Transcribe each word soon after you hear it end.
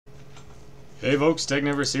Hey folks,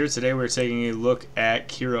 Technivorous here. Today we're taking a look at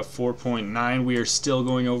Cura 4.9. We are still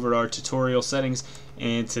going over our tutorial settings,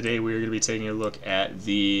 and today we are going to be taking a look at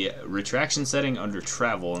the retraction setting under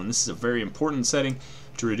travel. And this is a very important setting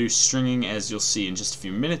to reduce stringing, as you'll see in just a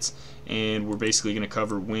few minutes. And we're basically going to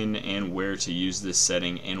cover when and where to use this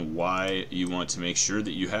setting and why you want to make sure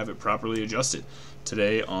that you have it properly adjusted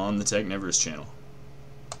today on the Technivorous channel.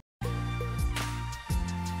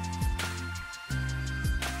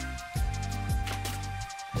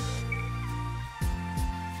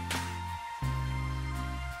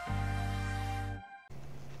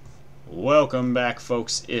 Welcome back,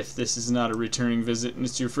 folks. If this is not a returning visit and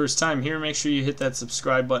it's your first time here, make sure you hit that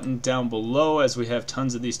subscribe button down below, as we have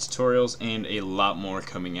tons of these tutorials and a lot more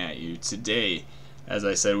coming at you. Today, as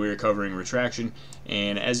I said, we are covering retraction,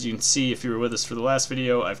 and as you can see if you were with us for the last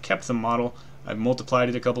video, I've kept the model, I've multiplied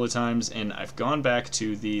it a couple of times, and I've gone back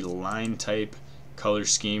to the line type color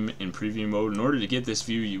scheme in preview mode. In order to get this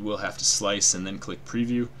view, you will have to slice and then click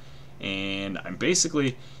preview, and I'm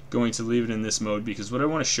basically going to leave it in this mode because what I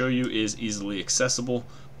want to show you is easily accessible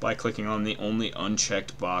by clicking on the only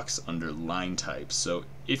unchecked box under line type. So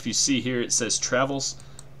if you see here it says travels,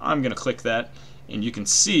 I'm going to click that, and you can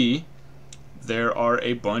see there are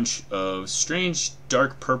a bunch of strange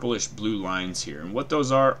dark purplish blue lines here, and what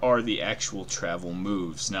those are the actual travel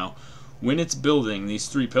moves. Now when it's building these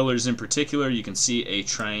three pillars in particular, you can see a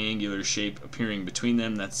triangular shape appearing between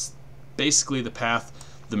them. That's basically the path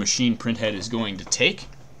the machine printhead is going to take.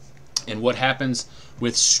 And what happens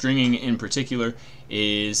with stringing in particular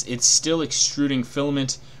is it's still extruding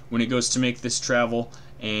filament when it goes to make this travel,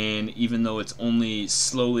 and even though it's only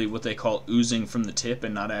slowly what they call oozing from the tip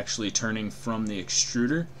and not actually turning from the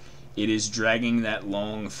extruder, it is dragging that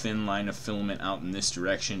long thin line of filament out in this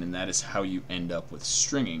direction, and that is how you end up with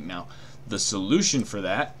stringing. Now the solution for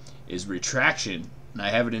that is retraction, and I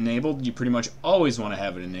have it enabled. You pretty much always want to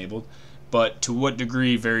have it enabled, but to what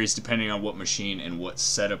degree varies depending on what machine and what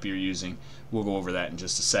setup you're using. We'll go over that in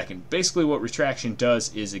just a second. Basically what retraction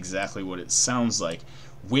does is exactly what it sounds like.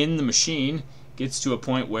 When the machine gets to a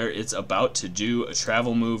point where it's about to do a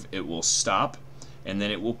travel move, it will stop, and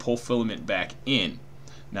then it will pull filament back in.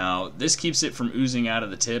 Now this keeps it from oozing out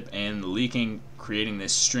of the tip and leaking, creating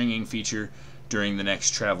this stringing feature during the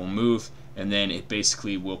next travel move, and then it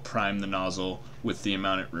basically will prime the nozzle with the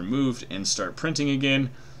amount it removed and start printing again,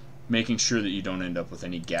 making sure that you don't end up with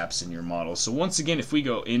any gaps in your model. So once again, if we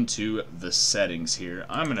go into the settings here,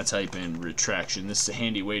 I'm going to type in retraction. This is a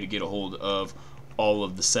handy way to get a hold of all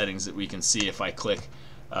of the settings that we can see. If I click,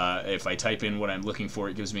 if I type in what I'm looking for,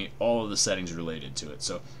 it gives me all of the settings related to it.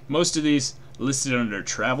 So most of these listed under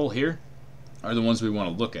travel here are the ones we want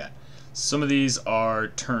to look at. Some of these are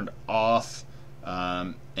turned off,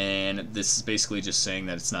 and this is basically just saying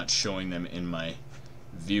that it's not showing them in my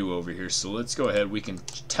view over here. So let's go ahead. We can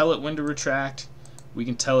tell it when to retract, we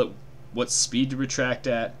can tell it what speed to retract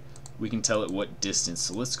at, we can tell it what distance.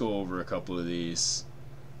 So let's go over a couple of these.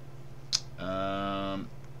 Track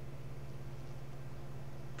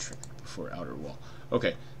before outer wall.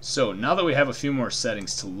 Okay, so now that we have a few more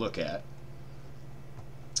settings to look at,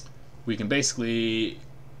 we can basically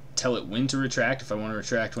tell it when to retract. If I want to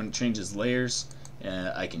retract when it changes layers,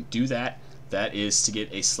 I can do that. That is to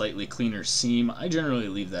get a slightly cleaner seam. I generally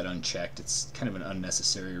leave that unchecked. It's kind of an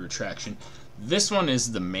unnecessary retraction. This one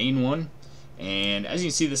is the main one, and as you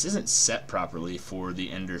can see, this isn't set properly for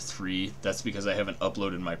the Ender 3. That's because I haven't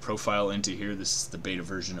uploaded my profile into here. This is the beta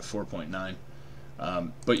version of 4.9.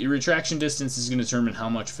 But your retraction distance is going to determine how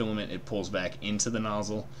much filament it pulls back into the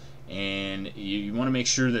nozzle, and you want to make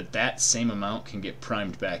sure that that same amount can get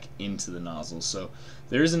primed back into the nozzle. So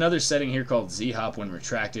there is another setting here called Z-hop when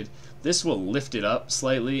retracted. This will lift it up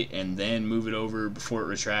slightly and then move it over before it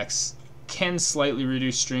retracts. Can slightly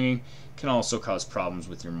reduce stringing, can also cause problems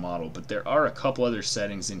with your model. But there are a couple other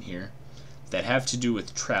settings in here that have to do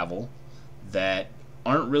with travel that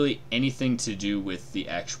aren't really anything to do with the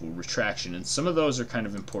actual retraction, and some of those are kind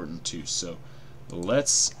of important too. So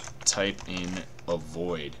let's type in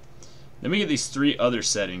avoid. Then we get these three other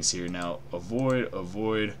settings here. Now avoid,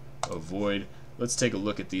 avoid, avoid. Let's take a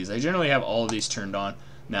look at these. I generally have all of these turned on.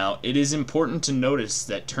 Now it is important to notice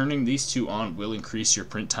that turning these two on will increase your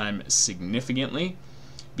print time significantly,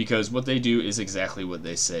 because what they do is exactly what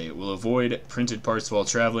they say. It will avoid printed parts while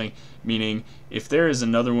traveling, meaning if there is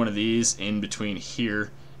another one of these in between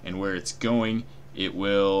here and where it's going, it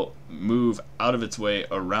will move out of its way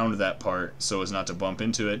around that part so as not to bump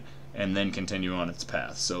into it, and then continue on its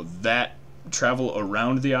path. So that travel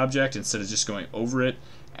around the object instead of just going over it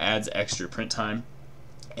adds extra print time.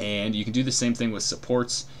 And you can do the same thing with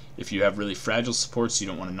supports. If you have really fragile supports, you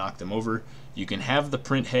don't want to knock them over, you can have the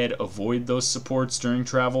print head avoid those supports during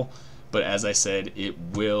travel, but as I said, it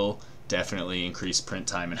will definitely increase print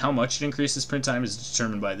time. And how much it increases print time is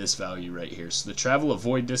determined by this value right here. So the travel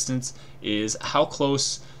avoid distance is how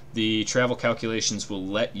close the travel calculations will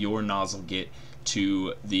let your nozzle get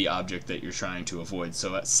to the object that you're trying to avoid.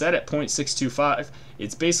 So set at 0.625,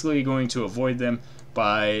 it's basically going to avoid them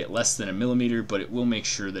by less than a millimeter, but it will make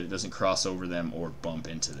sure that it doesn't cross over them or bump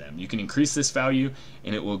into them. You can increase this value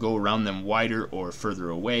and it will go around them wider or further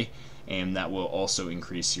away, and that will also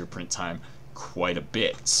increase your print time quite a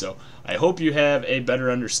bit. So I hope you have a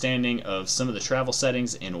better understanding of some of the travel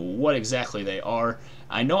settings and what exactly they are.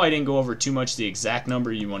 I know I didn't go over too much the exact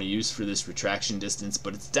number you want to use for this retraction distance,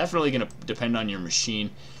 but it's definitely going to depend on your machine.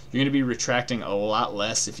 You're going to be retracting a lot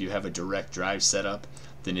less if you have a direct drive setup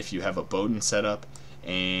than if you have a Bowden setup,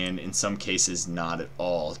 and in some cases not at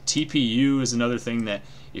all. TPU is another thing that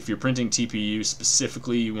if you're printing TPU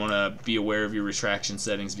specifically, you want to be aware of your retraction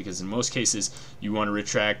settings, because in most cases you want to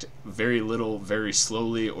retract very little, very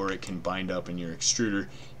slowly, or it can bind up in your extruder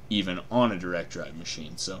even on a direct drive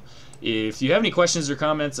machine. So if you have any questions or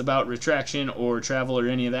comments about retraction or travel or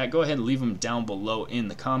any of that, go ahead and leave them down below in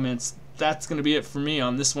the comments. That's going to be it for me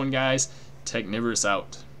on this one, guys. Technivorous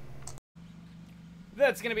out.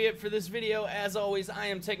 That's going to be it for this video. As always, I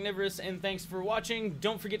am Technivorous, and thanks for watching.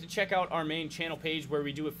 Don't forget to check out our main channel page where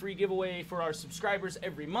we do a free giveaway for our subscribers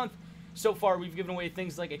every month. So far, we've given away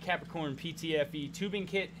things like a Capricorn PTFE tubing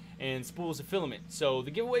kit and spools of filament. So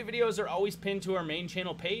the giveaway videos are always pinned to our main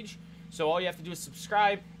channel page. So all you have to do is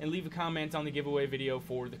subscribe and leave a comment on the giveaway video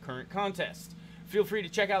for the current contest. Feel free to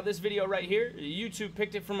check out this video right here. YouTube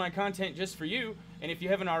picked it from my content just for you, and if you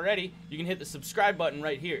haven't already, you can hit the subscribe button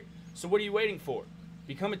right here. So what are you waiting for?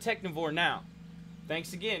 Become a Technivore now.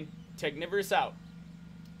 Thanks again. Technivorous out.